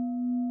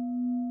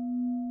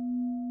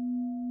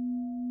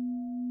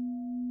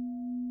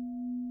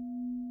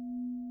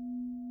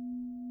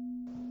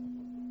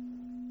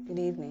Good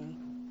evening.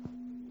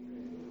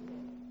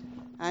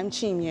 I'm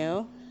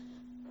Chimyo,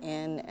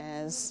 and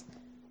as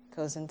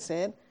Cousin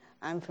said,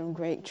 I'm from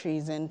Great Tree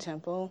Zen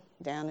Temple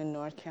down in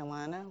North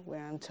Carolina,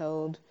 where I'm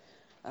told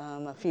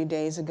a few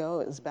days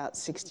ago it was about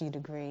 60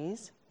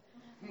 degrees.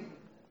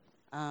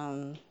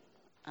 I'm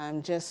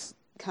just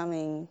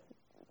coming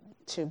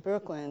to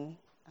Brooklyn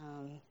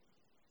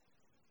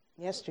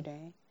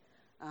yesterday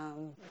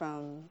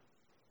from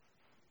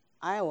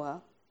Iowa,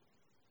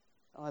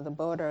 or the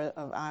border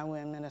of Iowa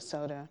and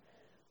Minnesota,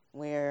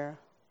 where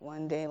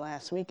one day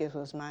last week it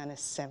was minus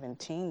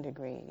 17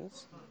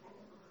 degrees.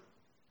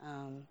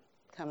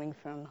 Coming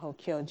from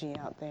Hokyoji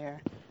out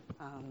there,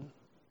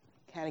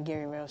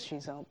 Katagiri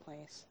Roshi's old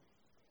place.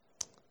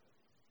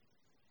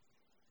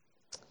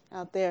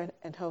 Out there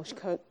at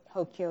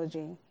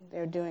Hokyoji,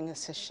 they're doing a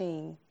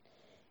sesshin,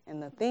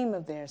 and the theme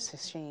of their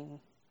sesshin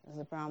is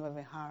the Brahma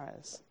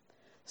Viharas.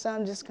 So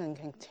I'm just going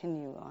to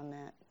continue on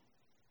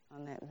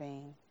that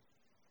vein.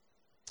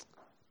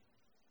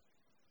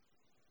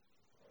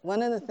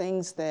 One of the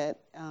things that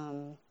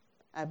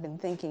I've been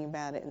thinking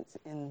about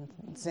in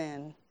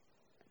Zen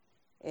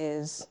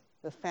is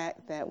the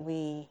fact that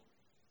we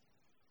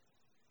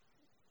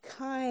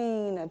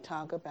kind of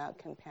talk about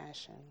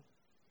compassion,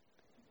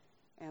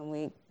 and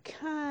we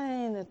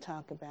kind of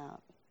talk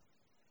about,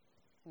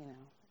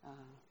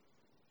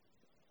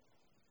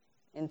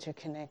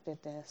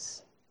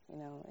 interconnectedness,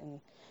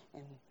 in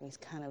these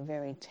kind of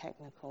very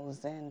technical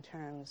Zen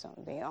terms.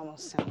 They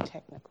almost sound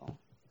technical.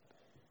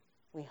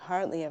 We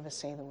hardly ever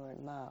say the word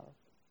love.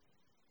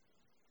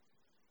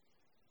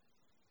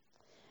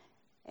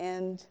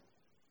 And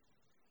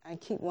I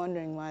keep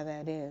wondering why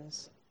that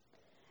is.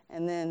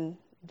 And then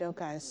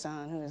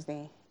Dokai-san, who is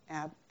the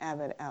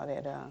abbot out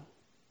at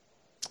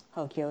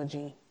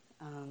Hokyoji,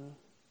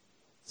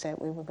 said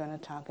we were going to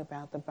talk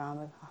about the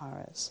Brahma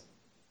Viharas.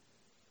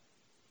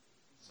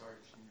 Sorry,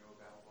 Chimyo,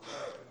 about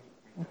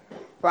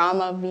what?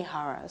 Brahma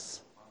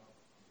Viharas.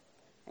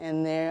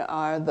 And there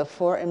are the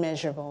four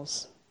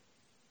immeasurables,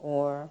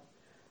 or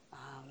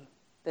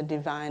the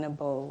divine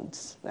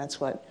abodes. That's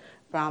what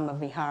Brahma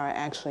Vihara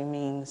actually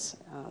means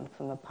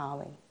from the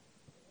Pali.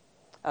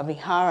 A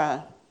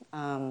vihara,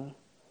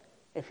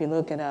 if you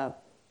look it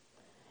up,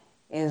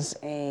 is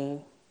a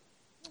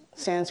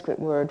Sanskrit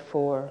word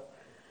for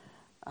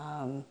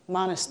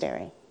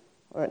monastery,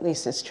 or at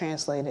least it's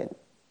translated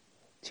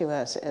to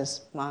us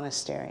as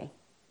monastery.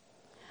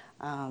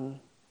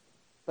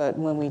 But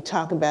when we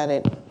talk about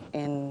it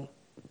in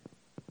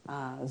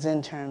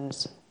Zen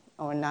terms,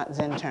 or not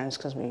Zen terms,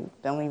 because we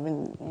don't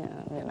even,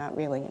 we're not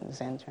really in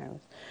Zen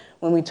terms.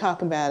 When we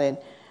talk about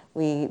it,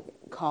 we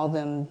call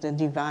them the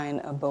divine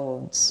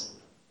abodes.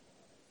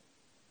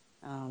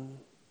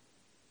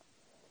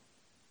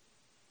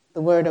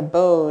 The word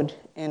abode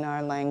in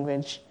our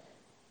language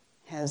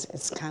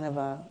it's kind of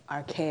an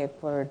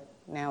archaic word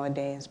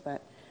nowadays,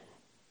 but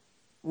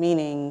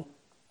meaning,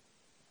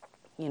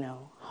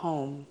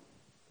 home,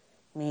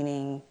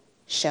 meaning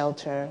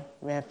shelter,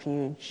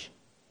 refuge,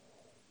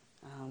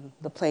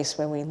 the place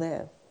where we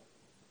live.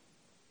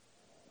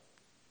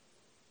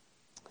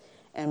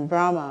 And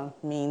Brahma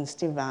means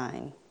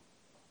divine.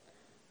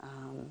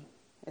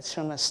 It's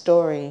from a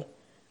story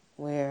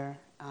where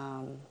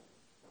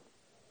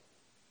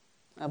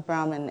a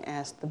Brahmin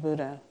asked the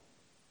Buddha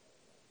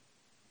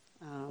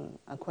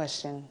a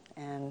question,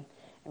 and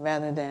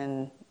rather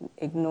than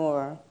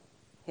ignore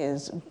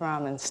his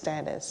Brahmin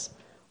status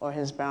or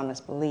his Brahmin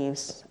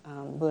beliefs,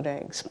 Buddha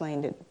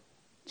explained it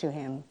to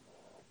him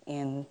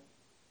in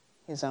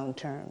his own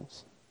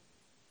terms.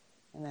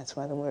 And that's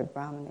why the word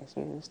Brahmin is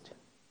used.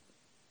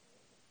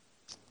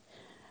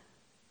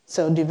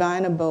 So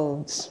divine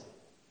abodes.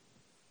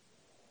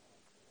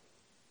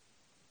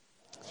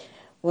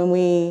 When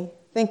we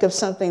think of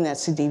something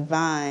that's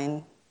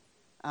divine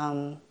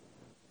in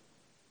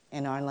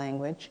our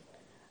language,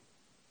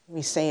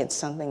 we say it's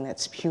something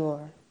that's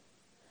pure,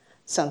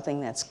 something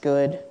that's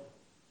good,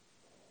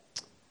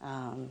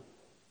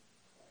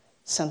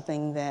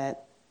 something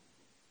that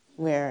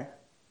where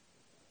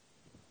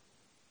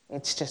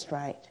it's just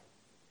right.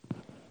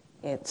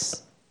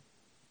 It's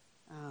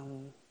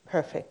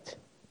perfect.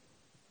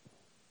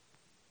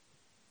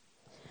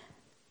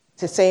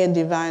 To say a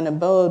divine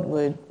abode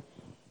would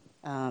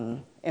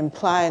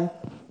imply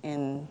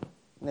in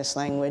this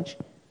language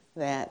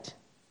that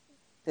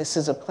this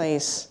is a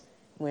place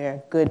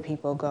where good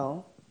people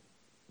go,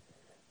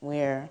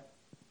 where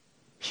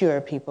pure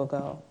people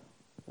go,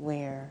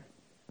 where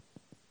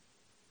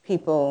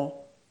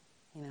people,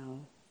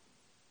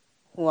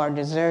 who are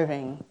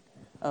deserving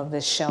of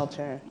this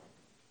shelter,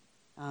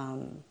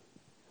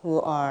 who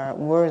are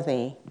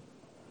worthy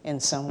in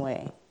some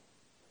way,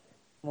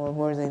 more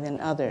worthy than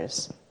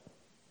others,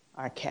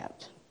 are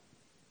kept.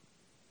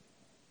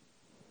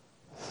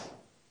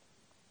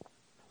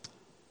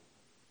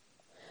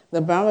 The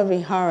Brahma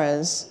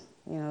Viharas,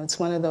 it's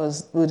one of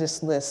those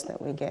Buddhist lists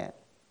that we get,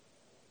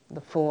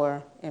 the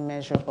four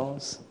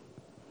immeasurables,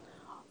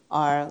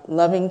 are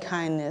loving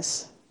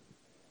kindness,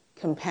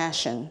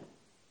 compassion,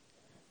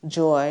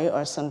 joy,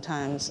 or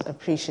sometimes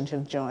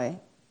appreciative joy,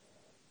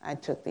 I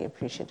took the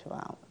appreciative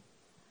out.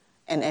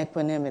 And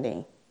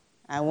equanimity.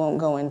 I won't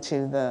go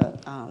into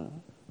the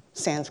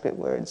Sanskrit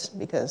words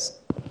because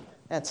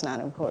that's not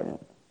important.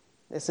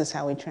 This is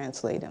how we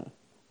translate them.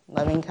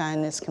 Loving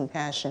kindness,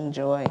 compassion,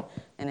 joy,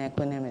 and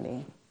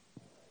equanimity.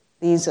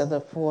 These are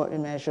the 4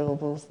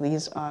 immeasurables.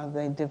 These are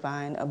the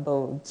divine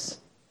abodes.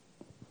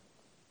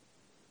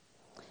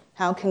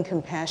 How can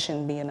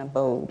compassion be an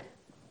abode?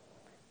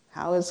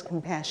 How is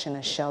compassion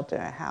a shelter,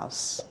 a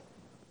house?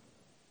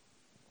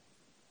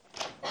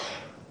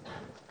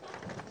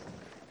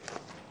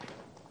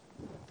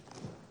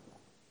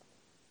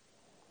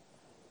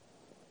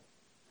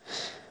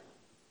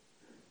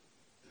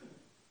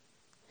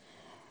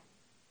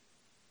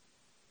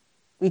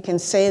 We can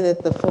say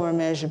that the 4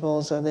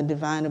 immeasurables or the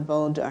divine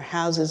abode are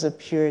houses of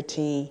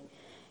purity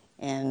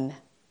and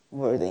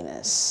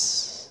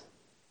worthiness.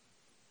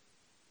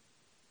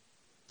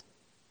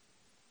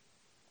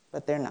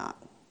 But they're not.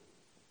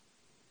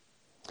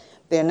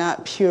 They're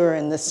not pure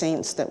in the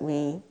sense that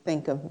we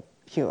think of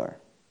pure.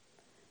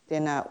 They're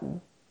not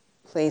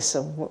places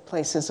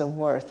of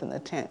worth in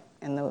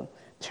the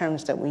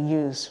terms that we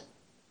use,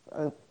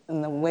 or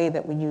in the way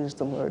that we use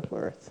the word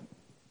worth.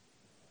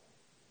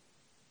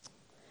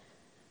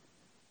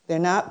 They're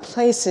not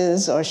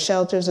places or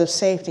shelters of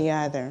safety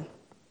either,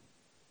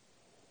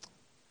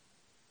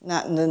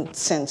 not in the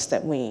sense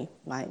that we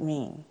might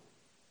mean.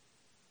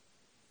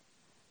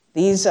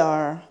 These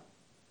are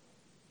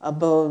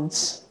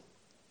abodes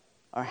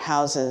or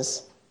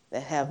houses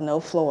that have no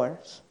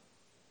floors,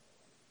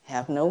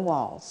 have no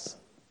walls,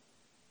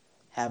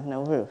 have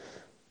no roof.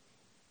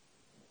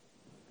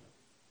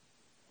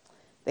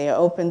 They are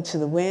open to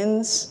the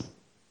winds.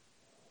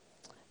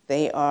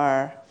 They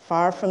are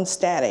far from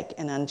static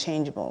and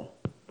unchangeable.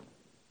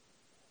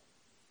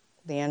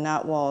 There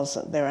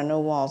are no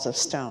walls of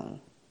stone.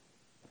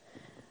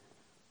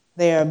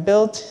 They are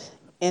built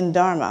in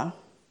Dharma,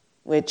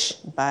 which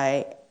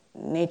by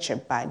nature,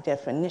 by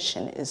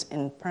definition, is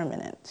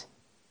impermanent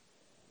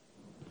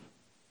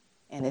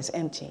and is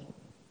empty.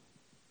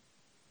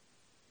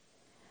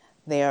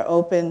 They are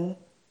open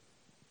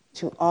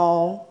to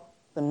all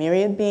the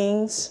myriad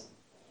beings,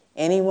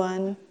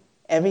 anyone,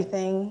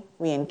 everything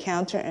we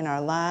encounter in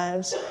our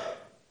lives,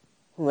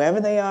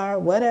 whoever they are,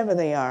 whatever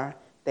they are,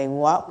 they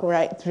walk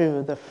right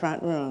through the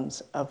front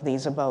rooms of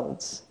these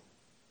abodes.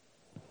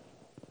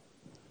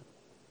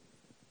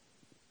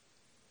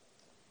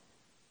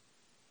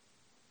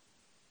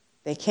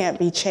 They can't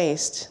be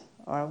chased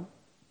or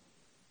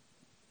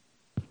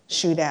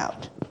shooed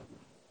out.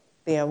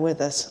 They are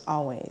with us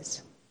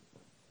always.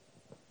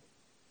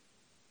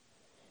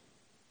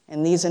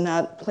 And these are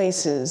not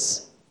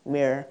places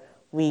where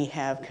we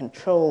have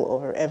control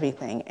over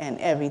everything and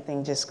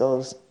everything just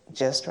goes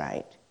just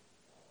right.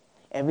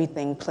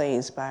 Everything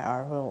plays by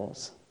our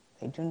rules.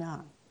 They do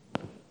not.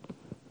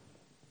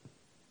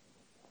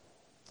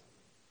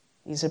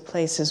 These are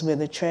places where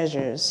the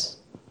treasures,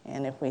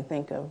 and if we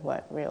think of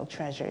what real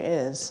treasure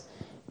is,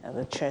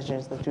 the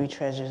 3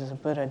 treasures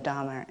of Buddha,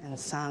 Dhamma, and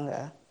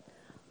Sangha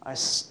are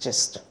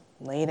just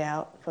laid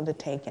out for the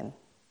taking.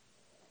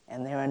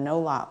 And there are no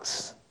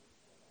locks,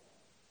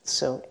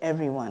 so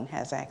everyone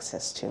has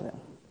access to them.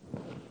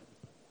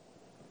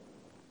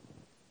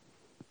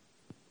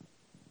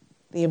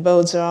 The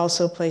abodes are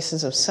also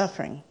places of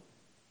suffering.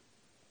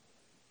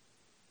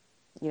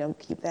 You don't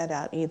keep that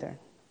out either.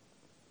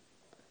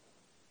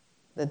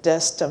 The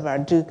dust of our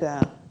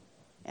dukkha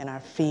and our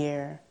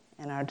fear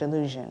and our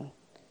delusion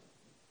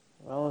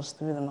rolls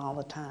through them all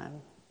the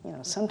time.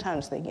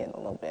 Sometimes they get a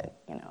little bit,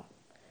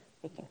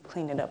 we can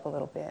clean it up a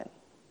little bit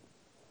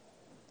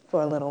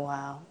for a little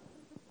while.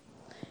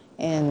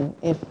 And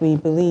if we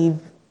believe,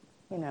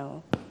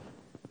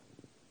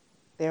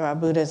 there are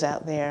Buddhas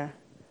out there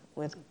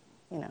with,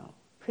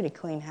 pretty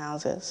clean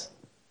houses,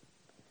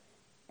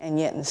 and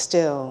yet and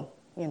still,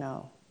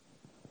 the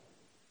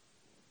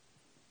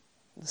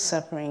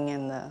suffering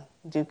and the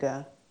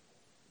dukkha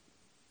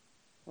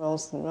roll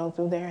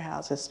through their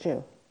houses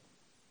too.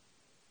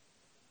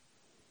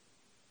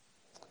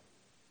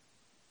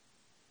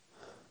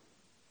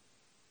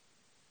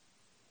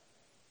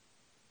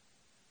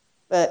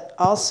 But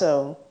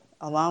also,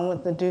 along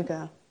with the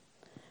dukkha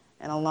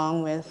and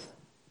along with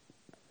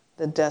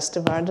the dust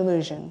of our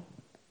delusion,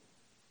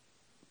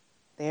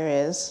 there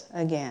is,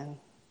 again,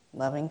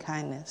 loving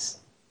kindness,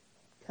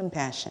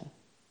 compassion,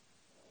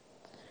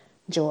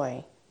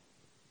 joy,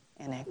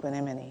 and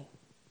equanimity.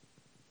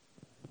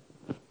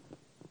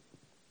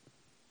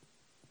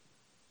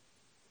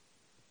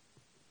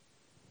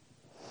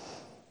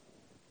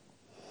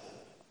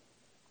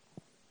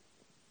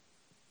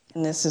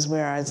 And this is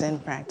where our Zen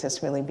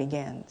practice really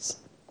begins.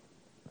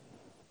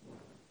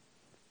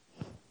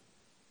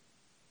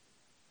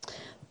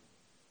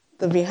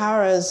 The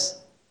viharas,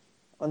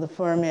 or the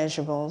 4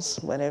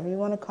 immeasurables, whatever you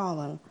want to call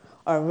them,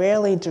 are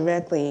rarely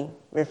directly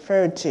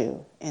referred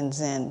to in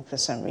Zen for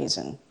some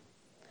reason.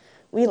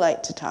 We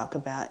like to talk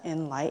about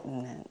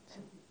enlightenment.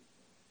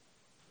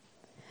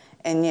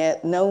 And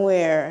yet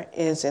nowhere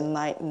is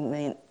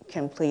enlightenment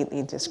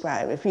completely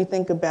described. If you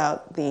think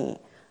about the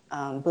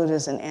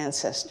Buddhas and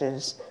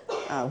ancestors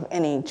of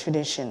any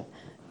tradition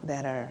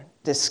that are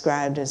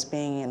described as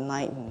being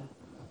enlightened.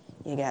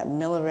 You got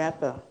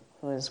Milarepa,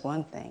 who is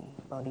one thing.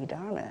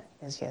 Bodhidharma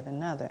is yet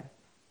another.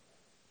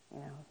 You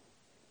know,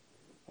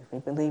 if we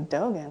believe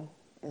Dogen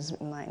is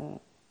enlightened,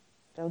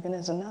 Dogen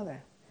is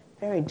another.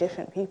 Very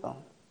different people.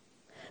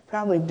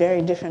 Probably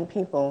very different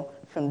people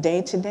from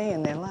day to day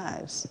in their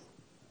lives.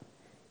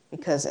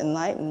 Because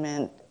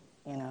enlightenment,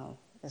 you know,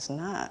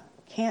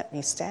 can't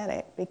be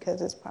static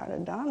because it's part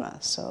of Dharma,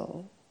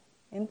 so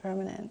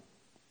impermanent,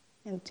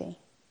 empty.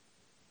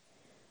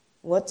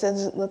 What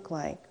does it look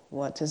like?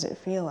 What does it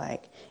feel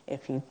like?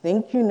 If you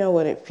think you know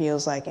what it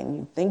feels like and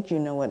you think you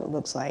know what it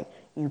looks like,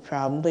 you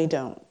probably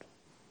don't.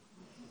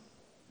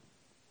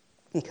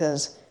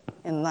 Because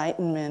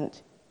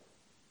enlightenment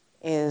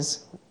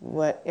is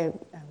what it,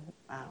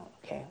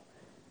 okay,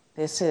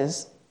 this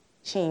is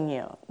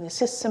Chinyo.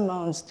 This is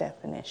Simone's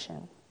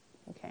definition.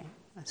 Okay,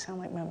 I sound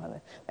like my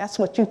mother. That's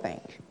what you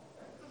think.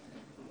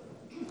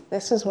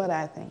 This is what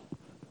I think.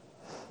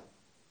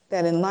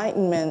 That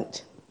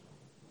enlightenment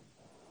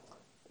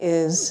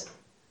is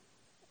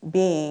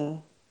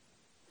being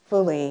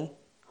fully,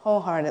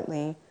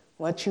 wholeheartedly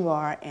what you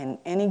are in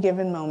any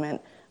given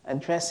moment,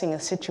 addressing a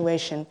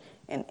situation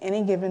in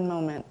any given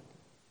moment,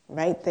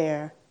 right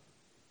there,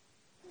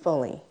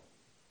 fully.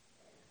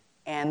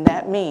 And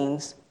that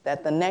means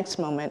that the next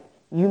moment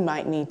you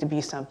might need to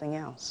be something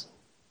else.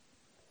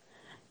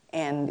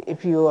 And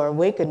if you are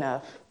awake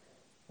enough,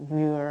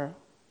 you're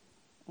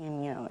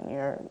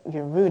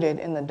rooted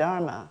in the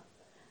Dharma.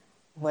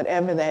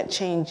 Whatever that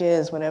change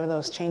is, whatever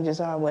those changes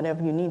are,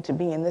 whatever you need to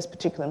be in this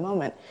particular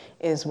moment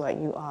is what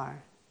you are.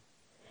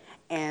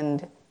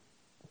 And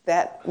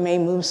that may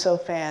move so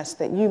fast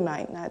that you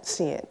might not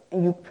see it,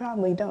 and you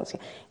probably don't see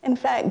it. In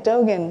fact,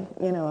 Dogen,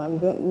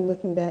 I'm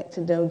looking back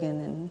to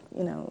Dogen and,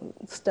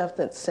 stuff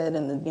that's said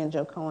in the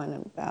Genjo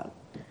Koan about,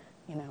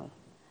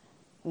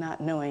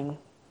 not knowing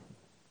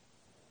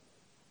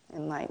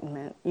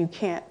enlightenment. You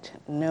can't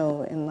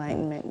know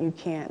enlightenment. You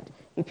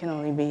can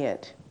only be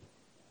it.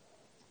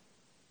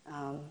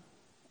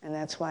 And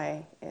that's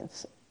why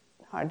it's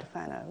hard to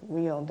find a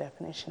real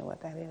definition of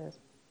what that is.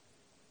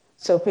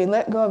 So if we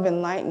let go of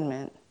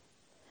enlightenment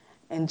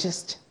and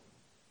just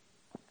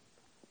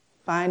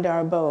find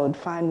our abode,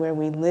 find where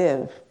we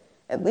live,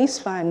 at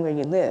least find where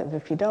you live.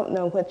 If you don't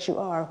know what you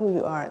are, who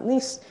you are, at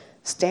least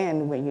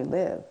stand where you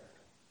live,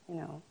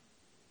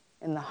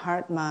 in the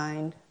heart,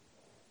 mind,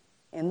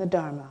 in the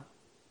Dharma.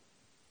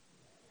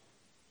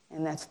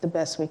 And that's the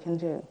best we can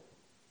do.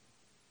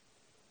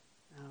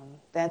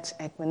 That's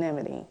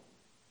equanimity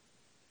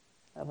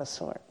of a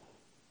sort.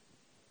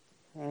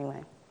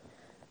 Anyway,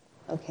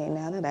 okay,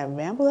 now that I've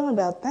rambled on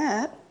about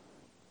that,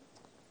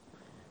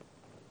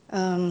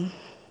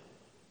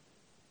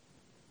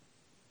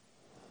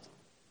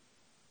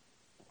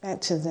 back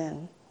to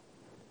Zen.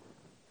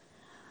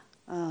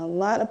 A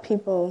lot of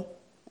people,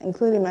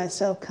 including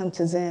myself, come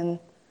to Zen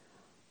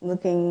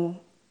looking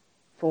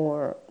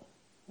for,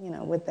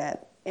 with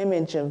that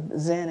image of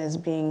Zen as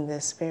being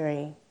this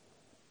very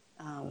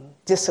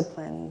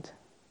disciplined,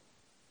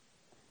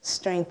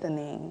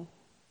 strengthening,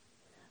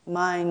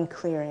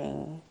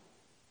 mind-clearing,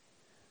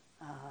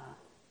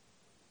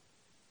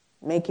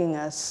 making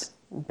us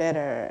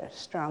better,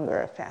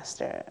 stronger,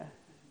 faster,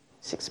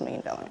 $6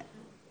 million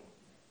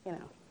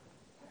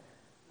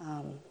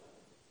man.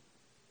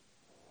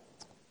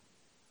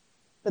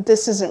 But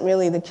this isn't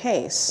really the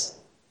case.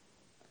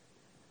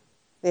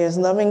 There's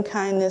loving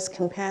kindness,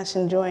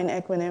 compassion, joy, and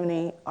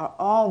equanimity are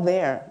all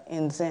there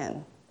in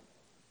Zen.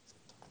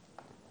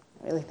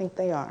 I really think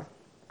they are.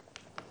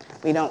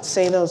 We don't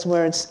say those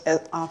words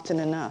often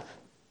enough,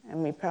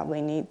 and we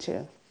probably need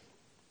to.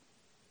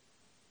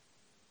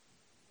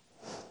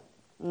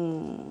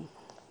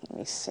 Let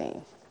me see.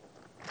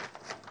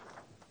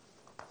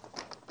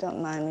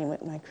 Don't mind me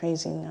with my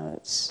crazy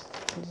notes.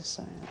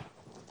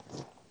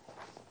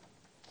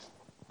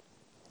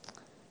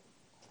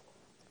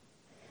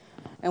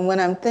 And when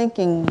I'm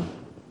thinking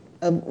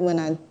of, when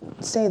I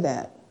say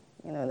that,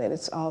 that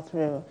it's all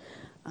through,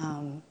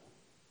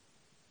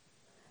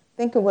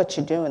 think of what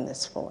you're doing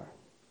this for.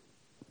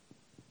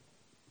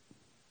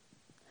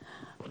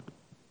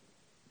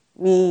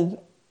 The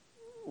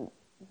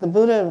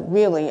Buddha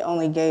really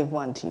only gave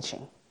one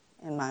teaching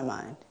in my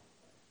mind,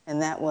 and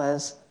that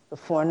was the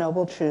Four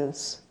Noble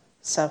Truths: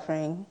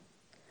 suffering,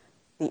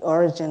 the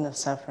origin of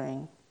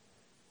suffering,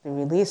 the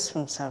release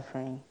from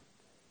suffering,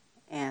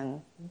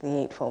 and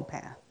the Eightfold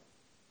Path.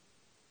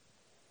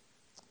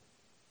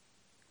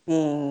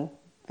 Being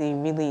the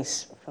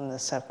release from the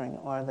suffering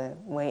or the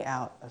way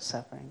out of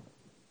suffering.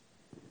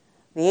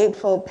 The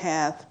Eightfold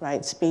Path: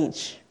 right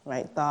speech,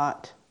 right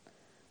thought,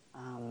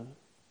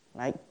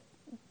 right.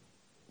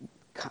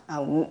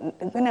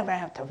 Whenever I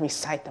have to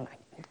recite them, I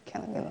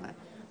kind of get in line.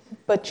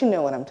 But you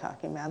know what I'm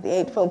talking about, the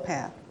Eightfold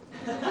Path.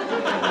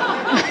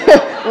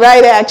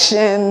 Right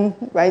action,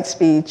 right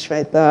speech,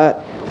 right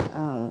thought,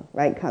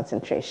 right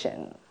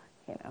concentration.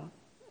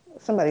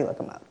 Somebody look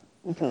them up.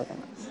 You can look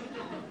them up.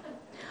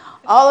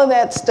 All of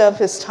that stuff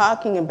is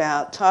talking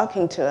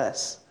to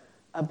us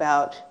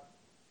about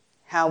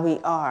how we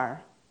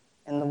are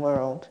in the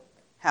world,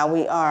 how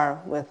we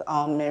are with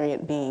all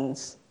myriad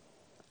beings,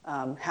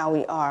 how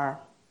we are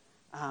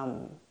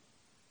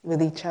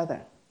with each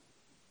other,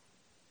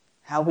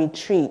 how we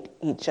treat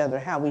each other,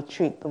 how we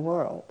treat the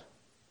world.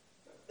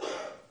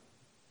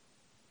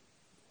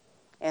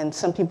 And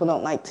some people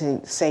don't like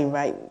to say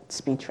right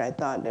speech, right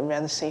thought. They'd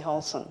rather say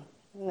wholesome.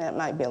 And that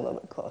might be a little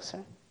bit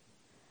closer.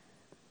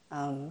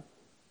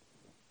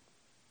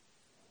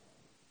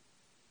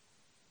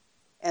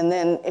 And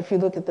then if you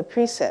look at the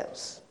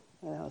precepts,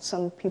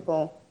 some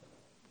people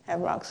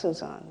have rock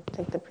suits on.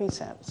 Take the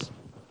precepts.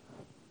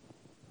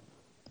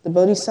 The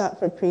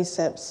Bodhisattva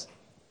precepts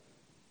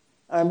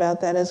are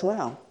about that as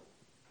well.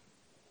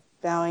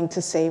 Vowing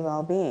to save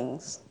all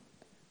beings,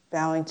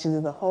 vowing to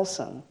do the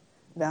wholesome,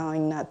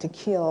 vowing not to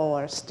kill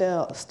or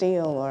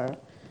steal or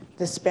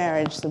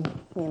disparage the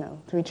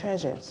three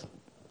treasures.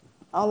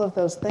 All of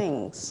those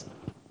things,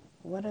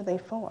 what are they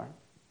for?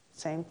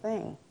 Same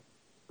thing.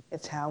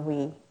 It's how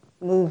we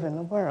move in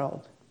the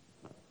world,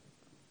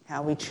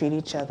 how we treat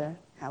each other,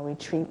 how we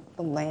treat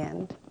the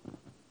land,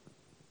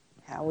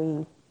 how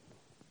we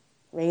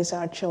raise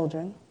our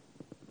children.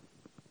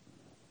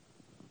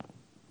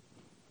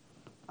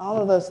 All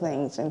of those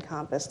things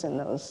encompassed in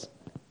those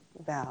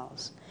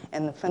vows.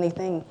 And the funny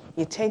thing,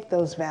 you take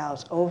those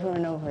vows over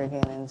and over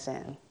again in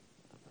Zen.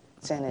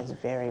 Zen is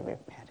very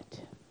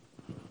repetitive.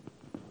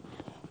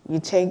 You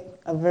take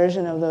a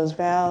version of those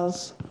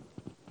vows,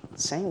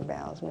 same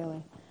vows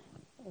really,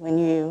 when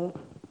you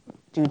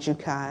do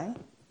Jukai,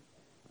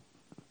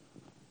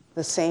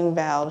 the same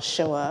vows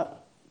show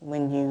up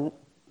when you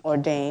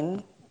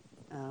ordain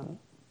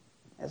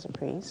as a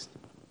priest.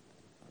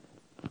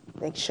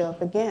 They show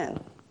up again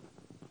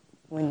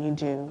when you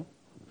do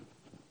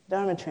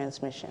Dharma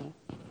transmission.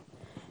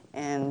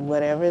 And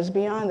whatever is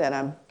beyond that,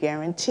 I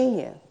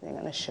guarantee you, they're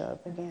going to show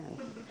up again.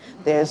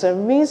 There's a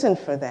reason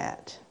for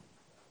that.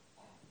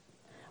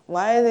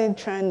 Why are they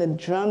trying to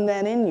drum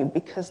that in you?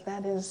 Because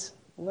that is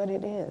what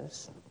it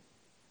is.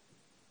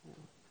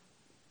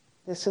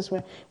 This is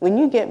when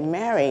you get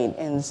married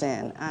in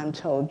Zen, I'm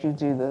told you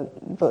do the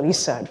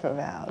Bodhisattva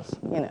vows.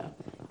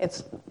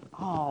 It's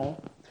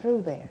all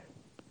through there.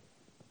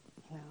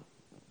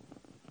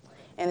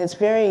 And it's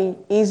very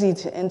easy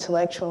to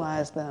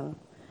intellectualize them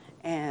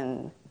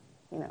and,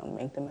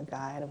 make them a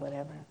guide or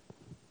whatever.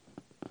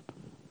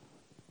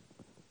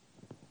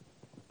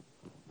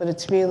 But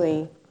it's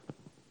really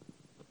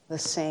the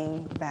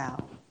same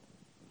vow.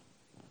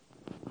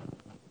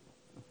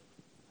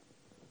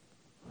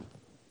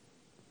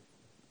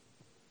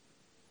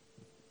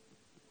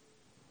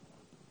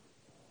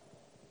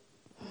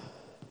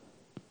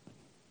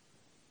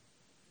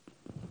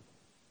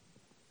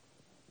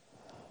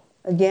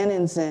 Again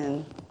in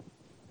Zen,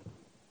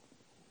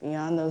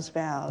 beyond those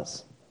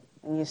vows,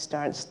 when you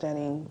start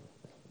studying,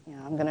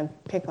 I'm going to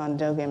pick on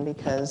Dogen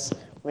because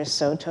we're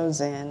Soto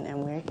Zen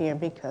and we're here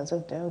because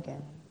of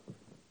Dogen.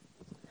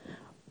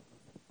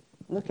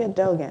 Look at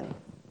Dogen.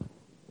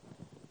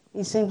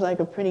 He seems like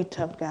a pretty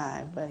tough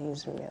guy, but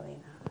he's really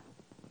not.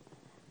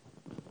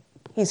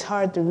 He's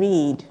hard to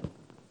read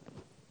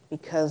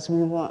because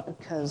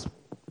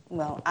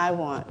I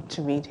want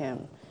to read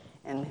him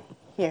and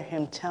hear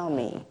him tell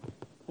me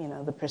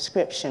the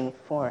prescription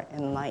for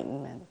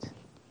enlightenment.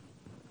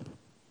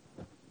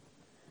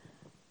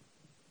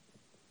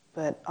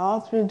 But all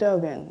through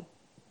Dogen,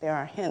 there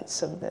are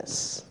hints of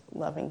this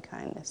loving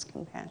kindness,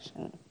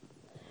 compassion.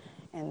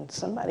 And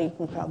somebody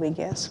can probably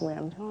guess where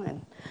I'm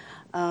going.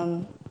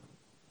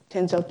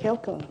 Tenzo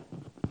Kyokun,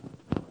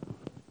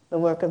 the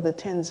work of the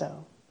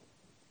Tenzo.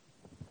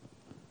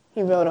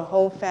 He wrote a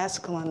whole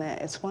fascicle on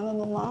that. It's one of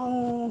the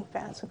long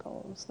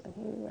fascicles that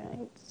he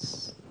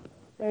writes,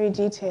 very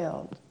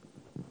detailed,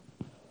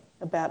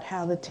 about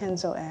how the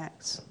Tenzo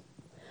acts.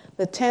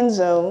 The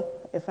Tenzo,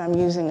 if I'm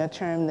using a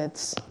term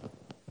that's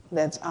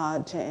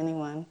odd to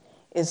anyone,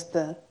 is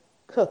the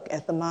cook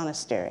at the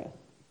monastery.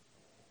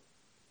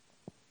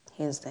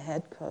 He is the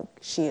head cook.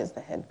 She is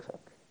the head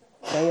cook.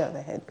 They are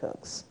the head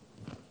cooks.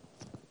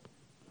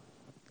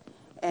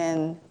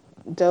 And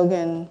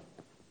Dogen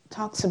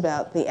talks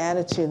about the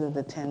attitude of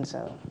the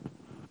Tenzo.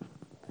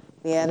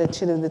 The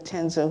attitude of the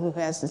Tenzo who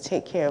has to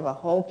take care of a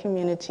whole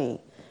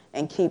community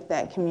and keep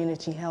that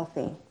community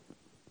healthy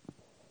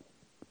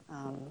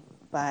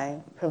by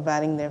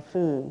providing their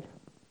food,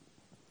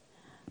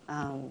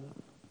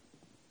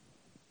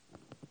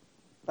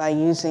 by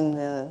using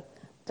the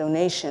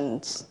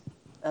donations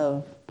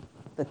of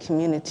the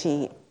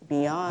community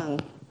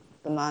beyond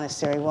the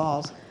monastery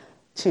walls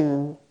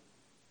to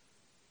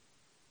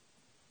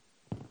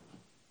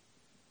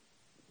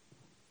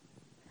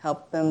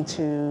help them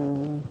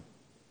to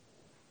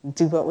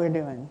do what we're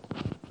doing,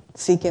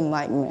 seek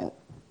enlightenment,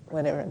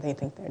 whatever they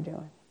think they're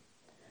doing,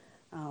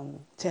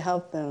 to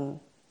help them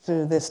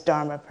through this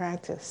Dharma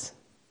practice.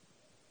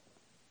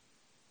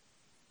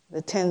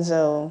 The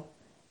Tenzo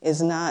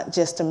is not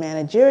just a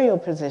managerial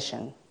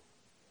position.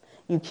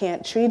 You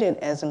can't treat it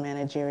as a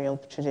managerial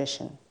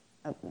tradition.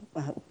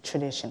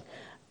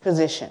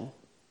 position.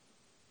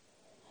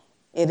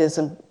 It is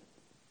a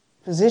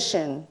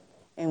position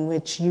in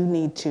which you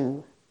need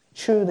to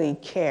truly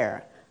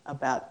care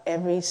about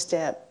every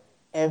step,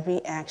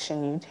 every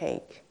action you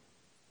take.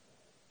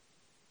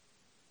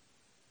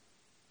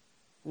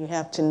 You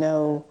have to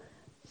know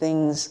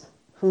things,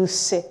 who's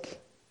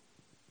sick,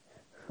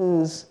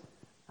 who's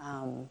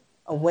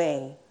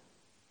away,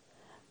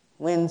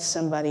 when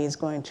somebody is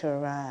going to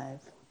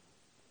arrive.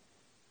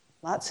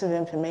 Lots of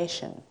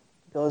information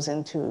goes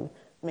into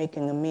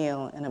making a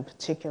meal in a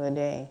particular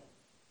day.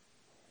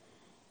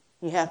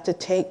 You have to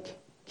take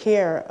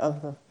care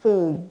of the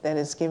food that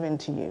is given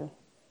to you,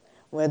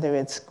 whether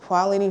it's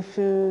quality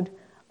food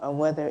or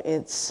whether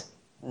it's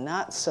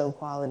not so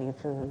quality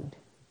food.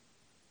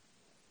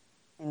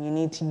 And you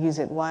need to use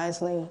it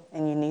wisely,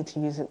 and you need to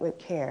use it with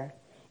care,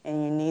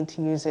 and you need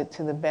to use it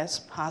to the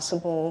best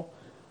possible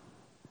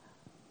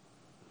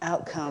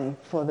outcome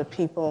for the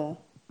people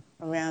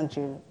around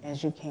you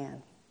as you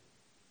can.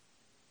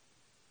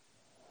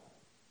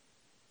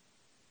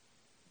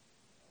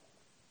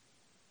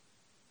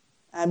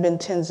 I've been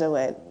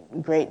Tenzo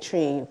at Great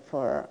Tree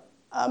for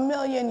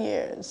 1,000,000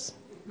 years,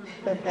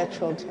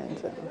 perpetual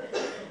Tenzo.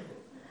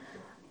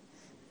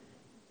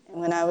 And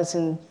when I was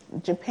in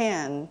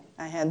Japan,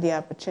 I had the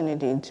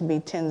opportunity to be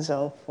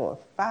Tenzo for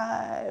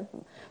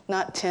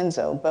not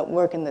Tenzo, but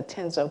work in the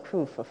Tenzo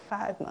crew for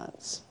 5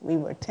 months. We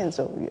were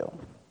Tenzo Ryo.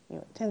 We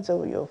were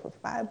Tenzo Ryo for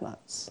 5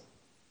 months.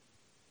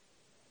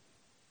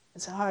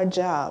 It's a hard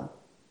job.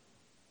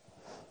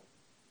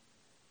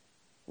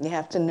 You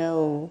have to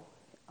know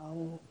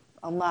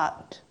a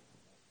lot.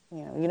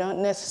 You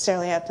don't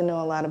necessarily have to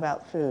know a lot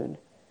about food,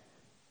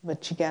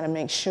 but you got to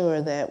make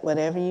sure that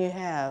whatever you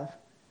have,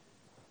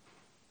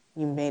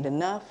 you made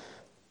enough,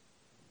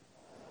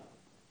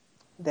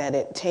 that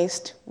it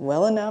tastes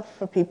well enough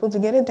for people to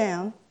get it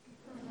down,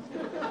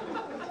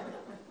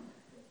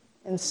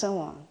 and so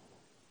on.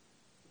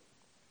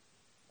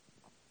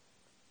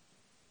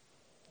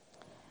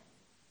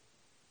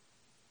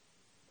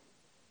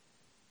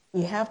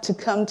 You have to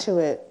come to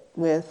it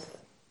with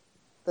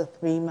the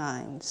 3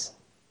 minds.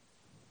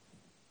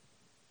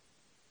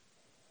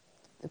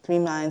 The 3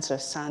 minds are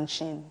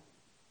Sanshin,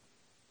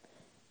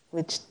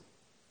 which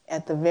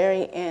at the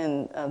very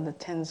end of the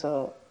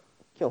Tenzo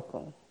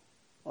Kyoku,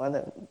 or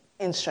the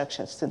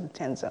instructions to the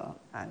Tenzo,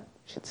 I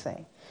should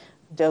say,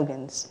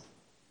 Dogen's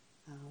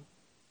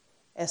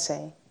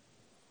essay,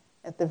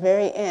 at the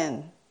very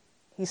end,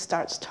 he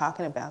starts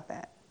talking about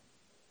that.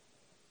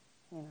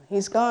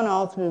 He's gone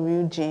all through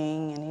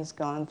Ryujing, and he's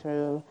gone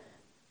through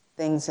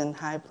things in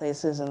high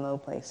places and low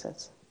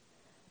places.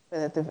 But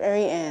at the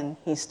very end,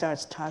 he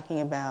starts talking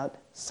about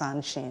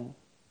Sanshin,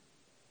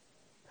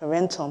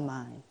 parental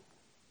mind,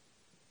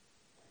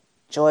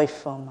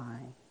 joyful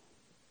mind,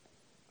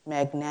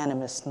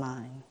 magnanimous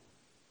mind.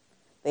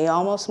 They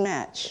almost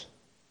match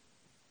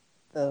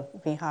the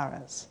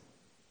viharas.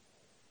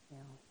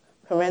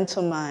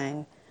 Parental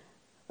mind,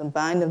 the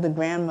mind of the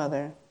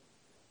grandmother,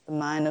 the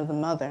mind of the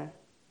mother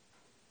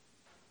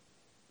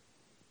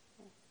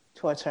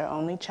towards her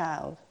only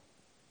child.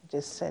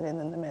 Just said it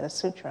in the Metta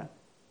Sutra.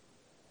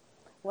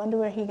 Wonder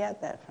where he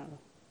got that from.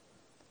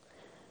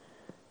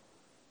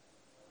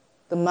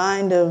 The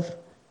mind of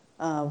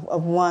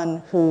one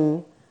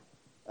who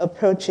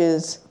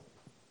approaches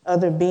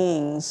other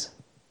beings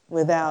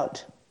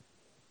without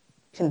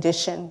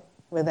condition,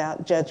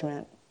 without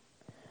judgment,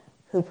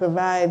 who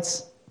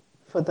provides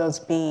for those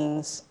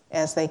beings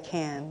as they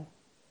can,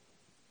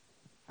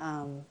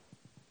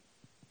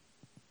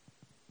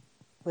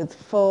 with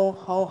full,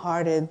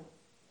 wholehearted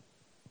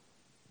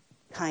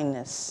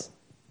kindness,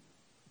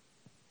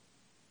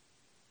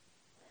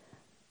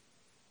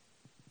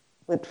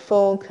 with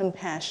full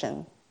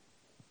compassion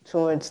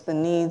towards the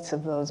needs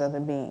of those other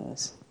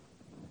beings.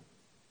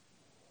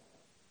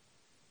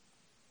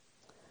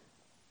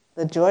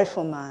 The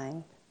joyful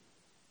mind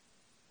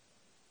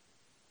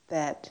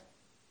that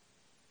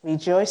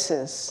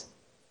rejoices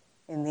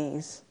in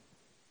these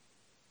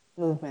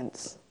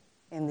movements,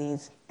 in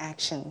these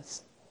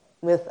actions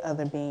with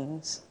other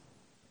beings.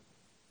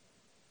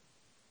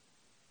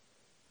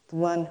 The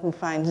one who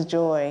finds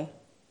joy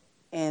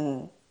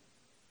in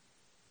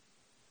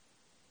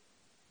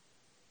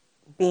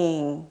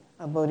being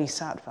a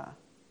bodhisattva.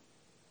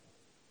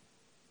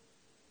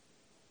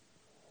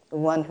 The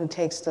one who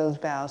takes those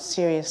vows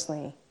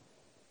seriously,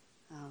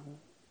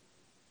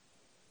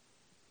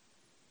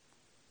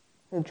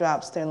 who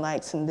drops their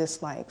likes and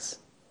dislikes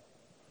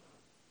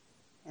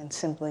and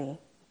simply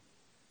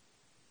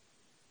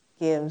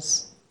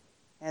gives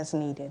as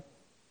needed.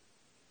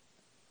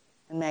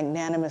 A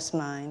magnanimous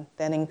mind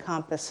that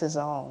encompasses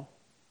all,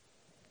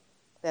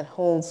 that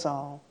holds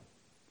all.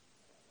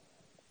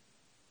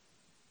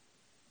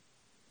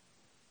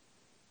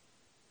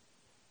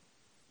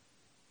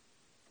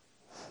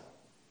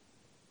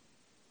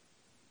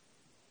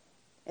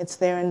 It's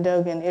there in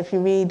Dogen. If you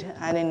read,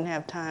 I didn't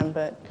have time,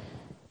 but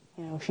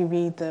if you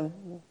read the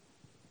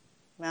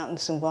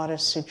Mountains and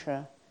Waters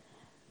Sutra,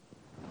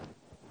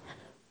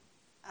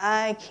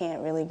 I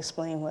can't really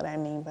explain what I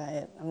mean by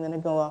it. I'm going to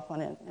go off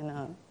on it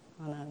on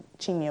a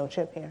Chimyo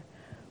trip here.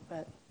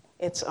 But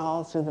it's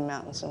all through the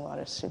Mountains and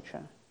Waters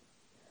Sutra.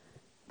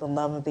 The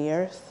love of the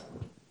earth,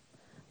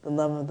 the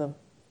love of the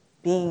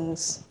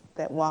beings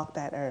that walk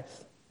that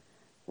earth.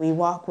 We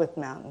walk with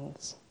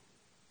mountains.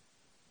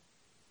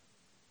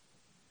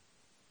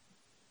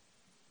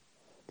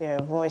 There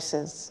are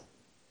voices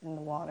in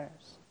the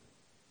waters.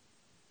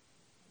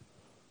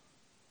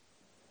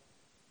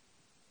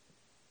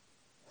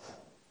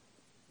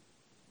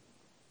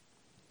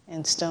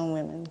 And stone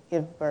women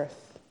give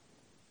birth.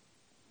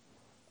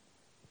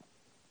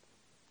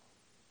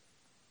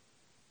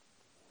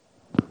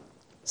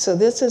 So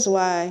this is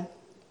why,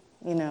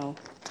 I'm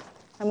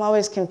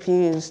always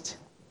confused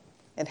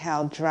at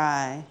how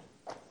dry,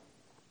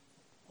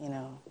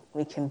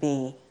 we can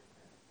be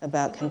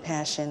about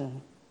compassion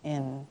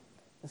in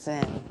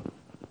Zen.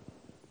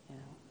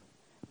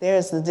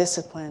 There's the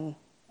discipline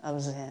of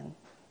Zen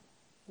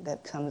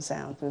that comes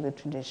down through the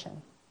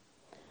tradition.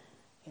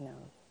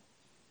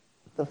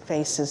 The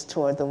faces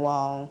toward the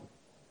wall.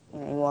 You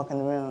walk in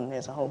the room,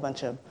 there's a whole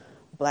bunch of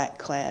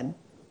black-clad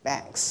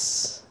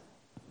backs.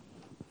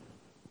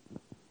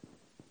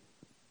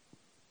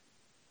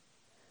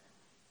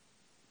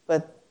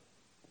 But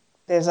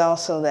there's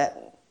also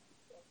that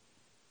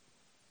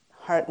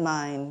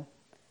heart-mind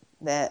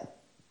that,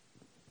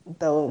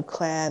 though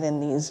clad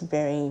in these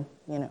very,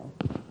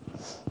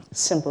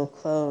 simple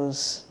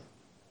clothes,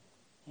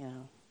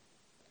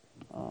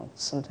 well,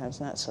 sometimes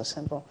not so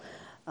simple,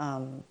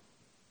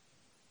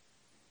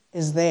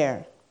 is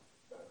there.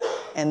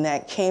 And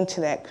that came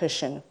to that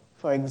cushion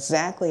for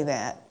exactly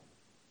that.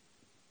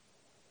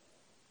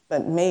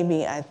 But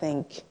maybe, I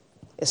think,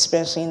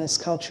 especially in this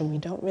culture, we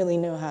don't really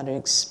know how to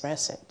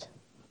express it.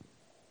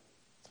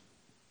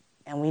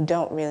 And we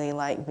don't really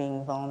like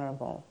being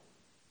vulnerable.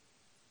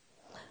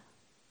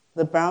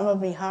 The Brahma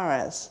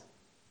Viharas,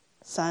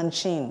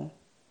 Sanchin,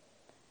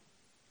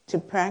 to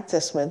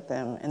practice with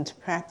them and to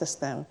practice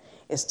them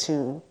is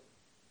to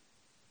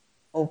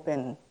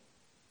open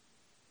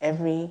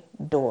every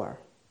door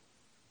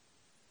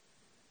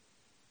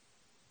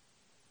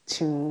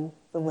to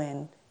the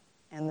wind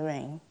and the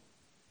rain.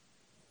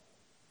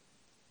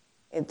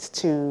 It's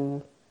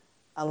to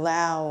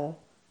allow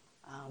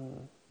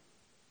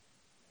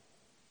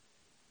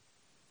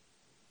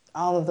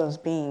all of those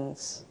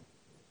beings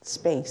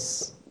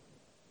space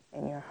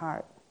in your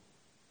heart.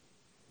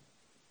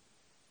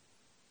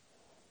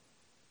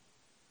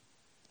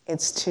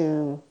 It's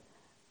to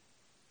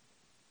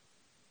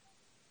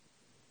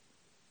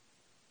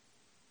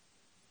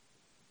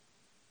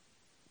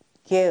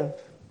give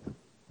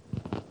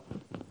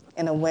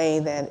in a way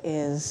that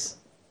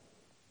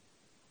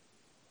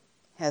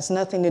has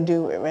nothing to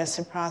do with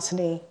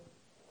reciprocity,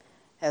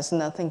 has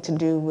nothing to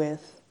do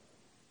with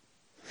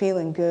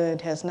feeling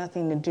good, has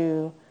nothing to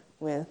do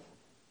with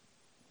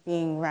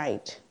being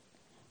right,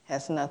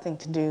 has nothing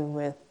to do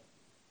with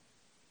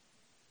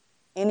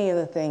any of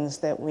the things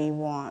that we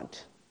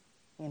want,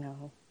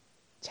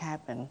 to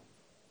happen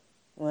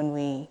when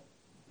we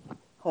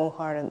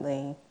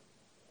wholeheartedly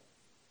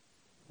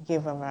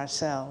give of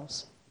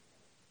ourselves,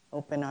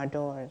 open our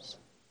doors,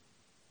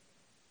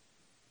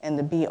 and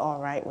to be all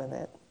right with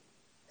it.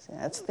 So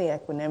that's the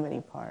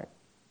equanimity part.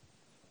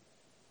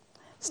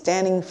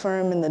 Standing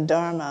firm in the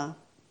Dharma,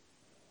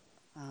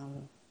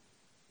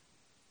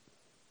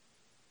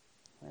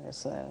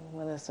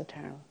 what is the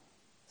term?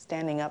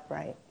 Standing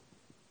upright.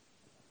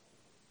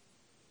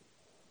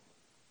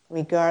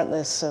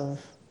 Regardless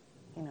of,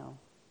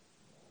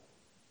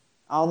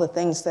 all the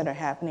things that are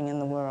happening in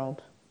the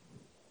world,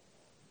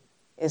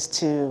 is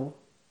to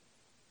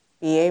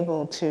be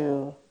able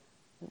to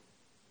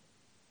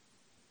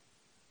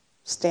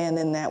stand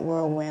in that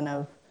whirlwind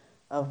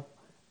of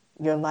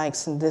your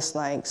likes and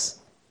dislikes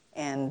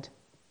and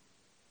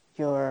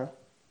your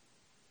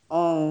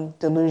own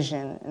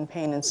delusion and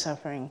pain and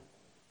suffering,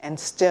 and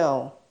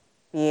still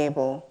be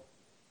able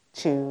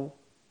to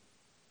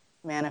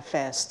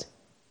manifest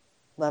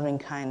loving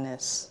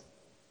kindness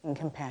and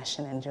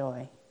compassion and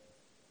joy.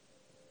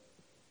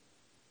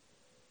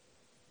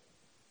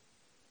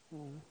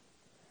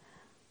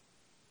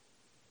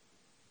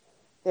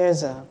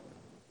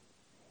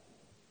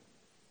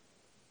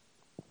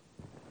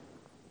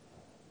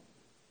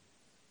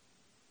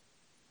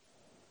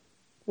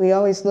 We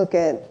always look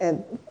at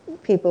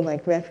people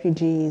like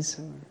refugees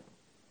or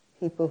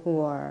people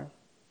who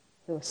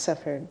have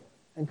suffered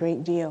a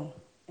great deal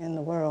in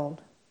the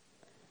world.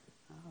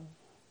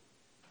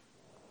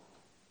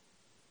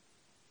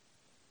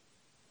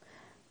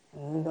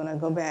 And we're going to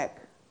go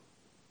back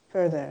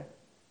further,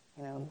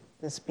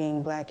 this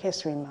being Black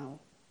History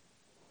Month.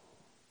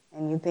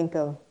 And you think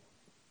of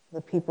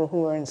the people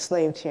who were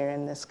enslaved here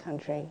in this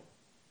country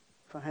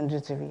for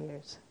hundreds of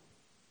years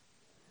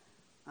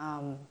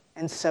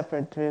and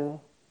suffered through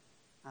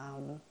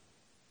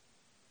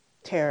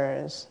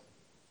terrors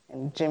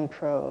and Jim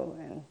Crow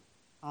and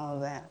all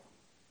of that.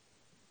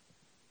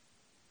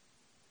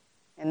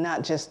 And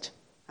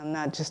I'm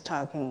not just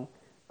talking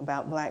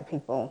about Black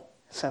people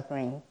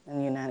suffering in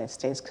the United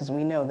States, because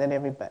we know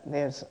that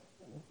there's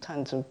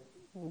tons of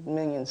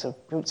millions of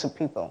groups of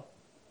people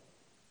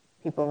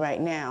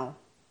right now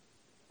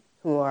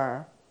who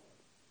are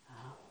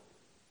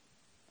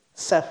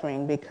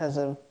suffering because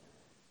of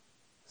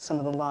some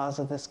of the laws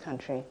of this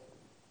country,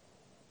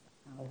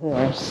 who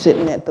are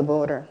sitting at the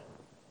border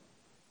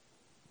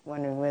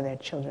wondering where their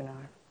children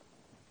are.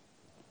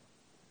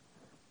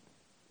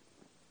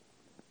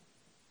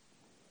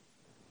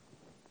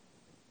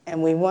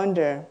 And we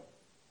wonder,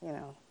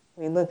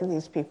 we look at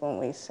these people and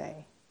we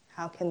say,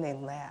 how can they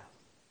laugh?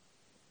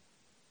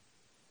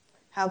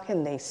 How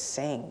can they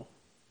sing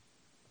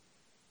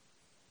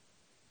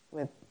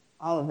with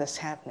all of this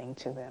happening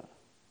to them?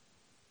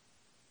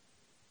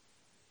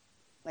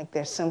 Like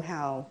they're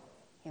somehow,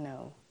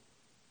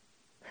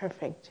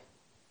 perfect,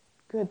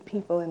 good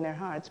people in their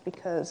hearts,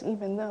 because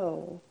even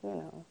though,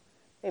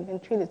 they've been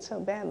treated so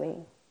badly,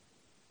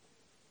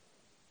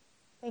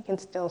 they can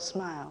still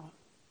smile.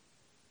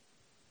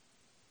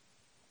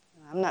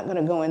 I'm not going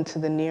to go into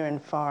the near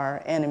and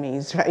far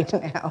enemies right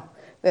now.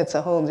 That's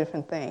a whole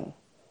different thing.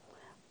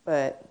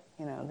 But,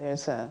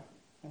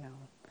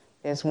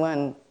 there's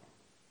one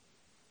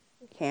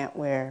camp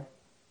where,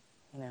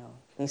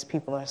 these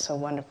people are so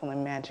wonderful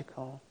and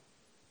magical.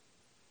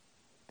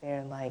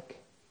 They're like,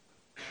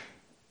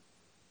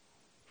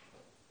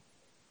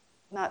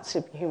 not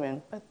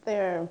superhuman, but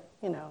they're,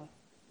 the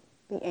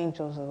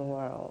angels of the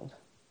world.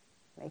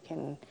 They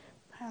can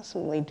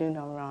possibly do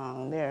no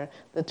wrong. They're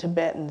the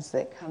Tibetans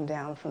that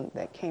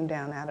came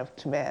down out of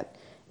Tibet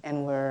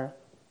and were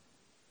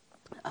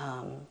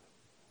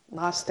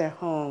lost their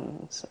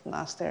homes,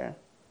 lost their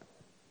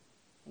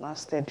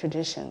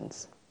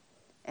traditions,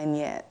 and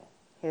yet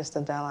here's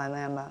the Dalai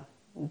Lama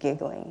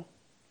giggling.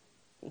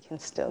 He can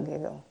still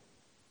giggle.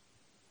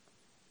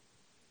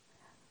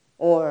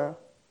 Or,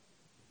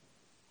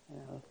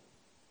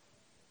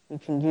 you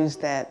can use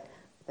that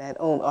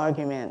old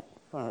argument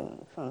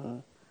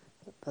from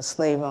the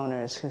slave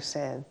owners who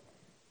said,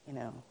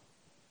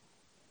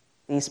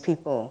 these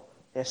people,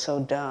 they're so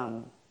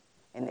dumb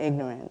and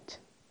ignorant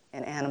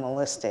and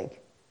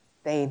animalistic,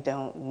 they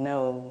don't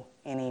know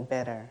any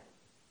better.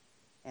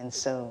 And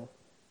so,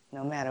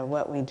 no matter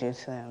what we do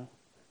to them,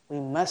 we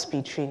must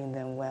be treating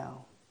them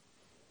well,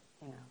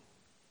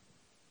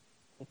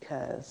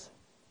 because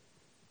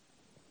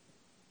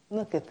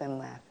look at them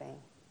laughing.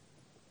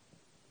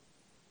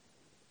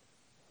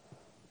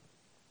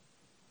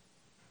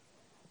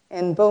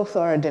 And both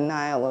are a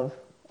denial of,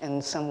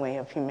 in some way,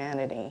 of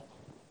humanity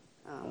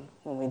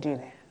when we do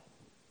that.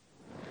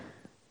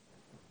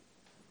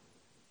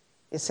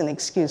 It's an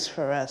excuse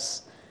for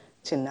us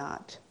to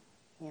not,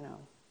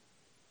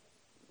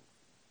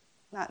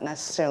 not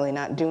necessarily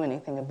not do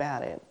anything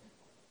about it,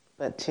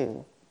 but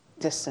to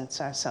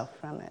distance ourselves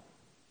from it.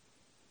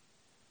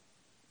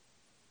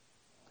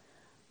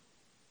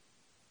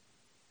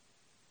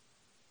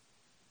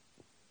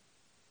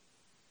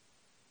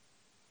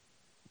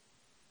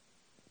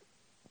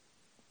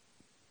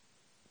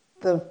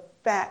 The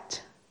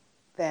fact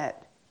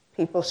that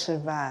people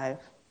survive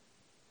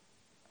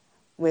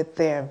with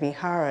their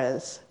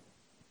viharas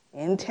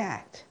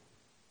intact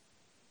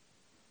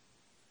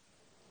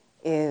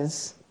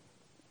is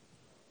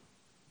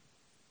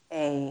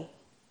a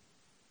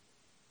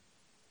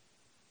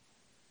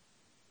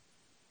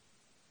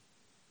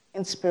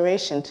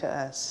inspiration to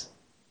us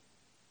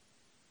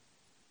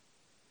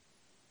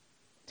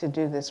to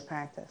do this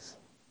practice.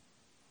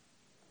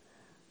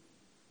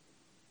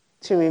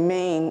 To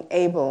remain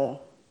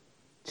able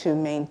to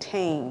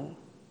maintain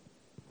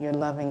your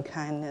loving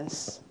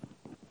kindness,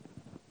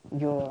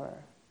 your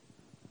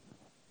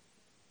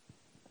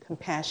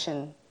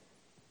compassion,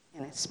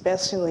 and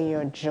especially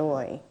your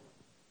joy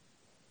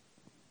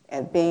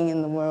at being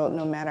in the world,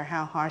 no matter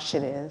how harsh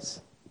it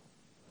is.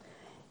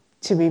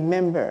 To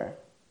remember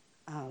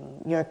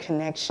your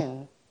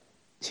connection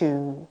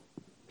to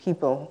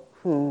people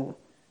who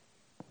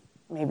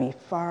may be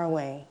far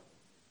away,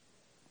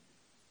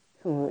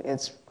 who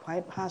it's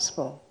quite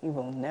possible you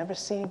will never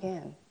see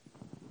again.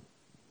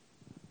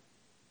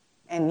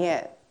 And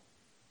yet,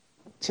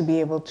 to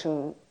be able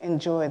to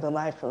enjoy the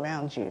life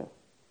around you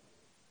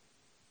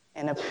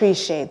and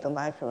appreciate the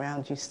life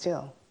around you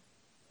still,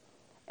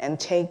 and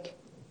take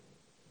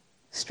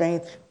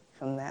strength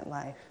from that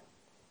life,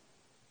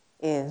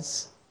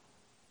 is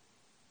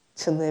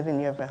to live in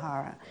your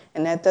vihara.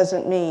 And that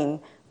doesn't mean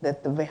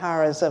that the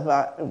viharas of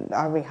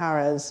our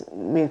viharas,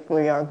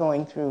 we are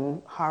going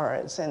through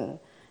horrors and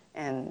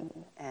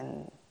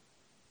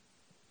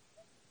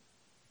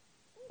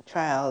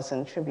trials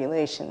and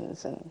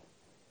tribulations and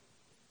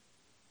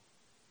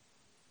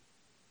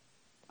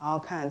all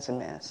kinds of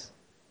mess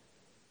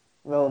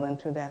rolling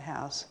through that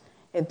house.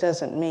 It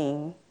doesn't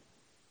mean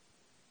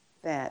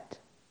that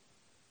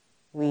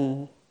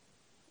we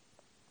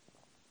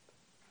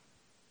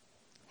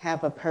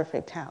have a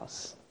perfect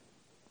house,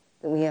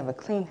 that we have a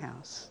clean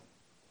house,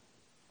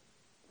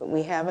 but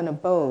we have an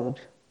abode.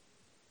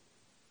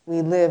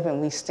 We live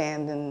and we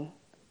stand in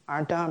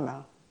our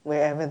Dharma,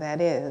 wherever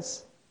that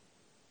is,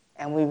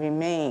 and we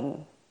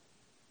remain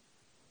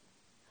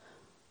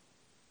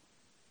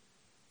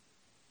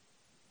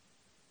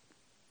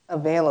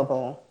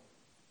available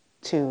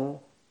to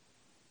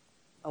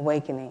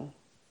awakening,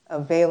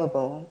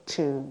 available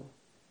to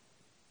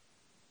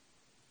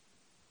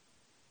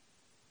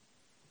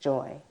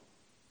joy,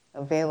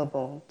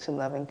 available to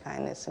loving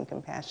kindness and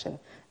compassion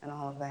and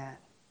all of that.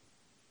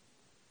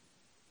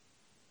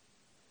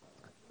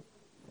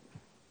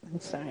 I'm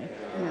sorry.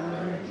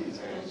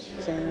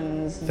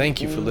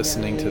 Thank you for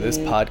listening to this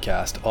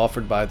podcast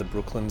offered by the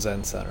Brooklyn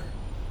Zen Center.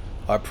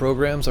 Our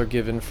programs are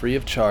given free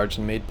of charge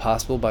and made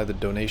possible by the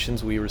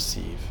donations we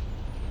receive.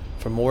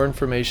 For more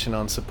information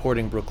on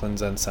supporting Brooklyn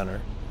Zen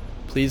Center,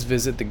 please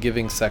visit the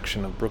giving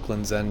section of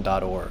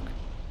brooklynzen.org.